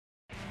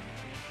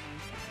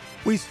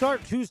We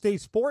start Tuesday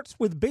sports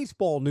with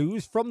baseball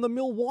news from the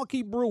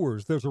Milwaukee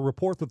Brewers. There's a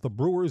report that the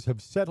Brewers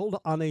have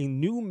settled on a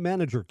new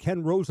manager.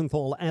 Ken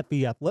Rosenthal at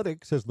The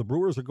Athletic says the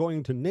Brewers are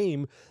going to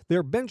name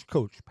their bench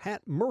coach,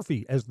 Pat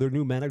Murphy, as their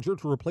new manager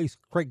to replace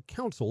Craig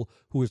Counsell,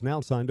 who has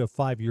now signed a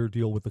 5-year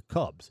deal with the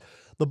Cubs.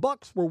 The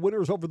Bucks were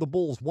winners over the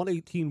Bulls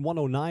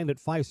 118-109 at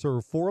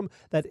Fiserv Forum.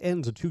 That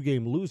ends a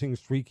 2-game losing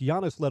streak.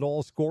 Giannis led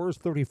all scorers,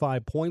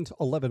 35 points,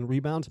 11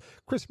 rebounds.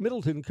 Chris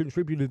Middleton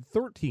contributed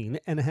 13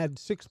 and had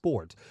 6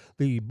 boards.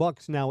 The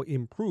Bucks now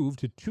improved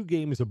to 2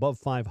 games above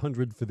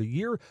 500 for the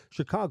year.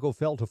 Chicago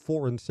fell to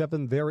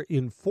 4-7. They're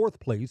in 4th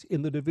place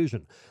in the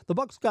division. The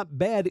Bucks got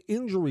bad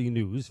injury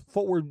news.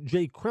 Forward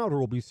Jay Crowder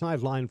will be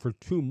sidelined for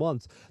 2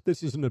 months.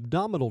 This is an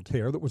abdominal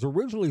tear that was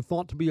originally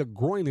thought to be a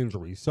groin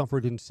injury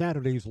suffered in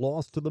Saturday's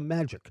loss to the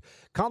Magic.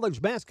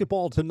 College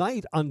basketball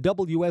tonight on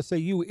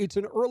WSAU. It's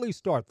an early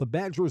start. The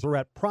Badgers are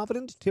at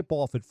Providence.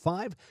 Tip-off at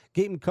 5.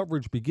 Game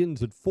coverage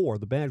begins at 4.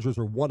 The Badgers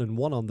are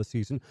 1-1 on the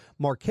season.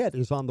 Marquette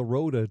is on the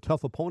road, a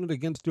tough opponent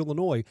against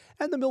Illinois,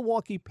 and the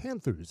Milwaukee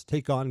Panthers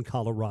take on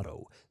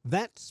Colorado.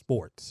 That's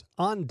sports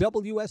on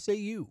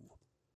WSAU.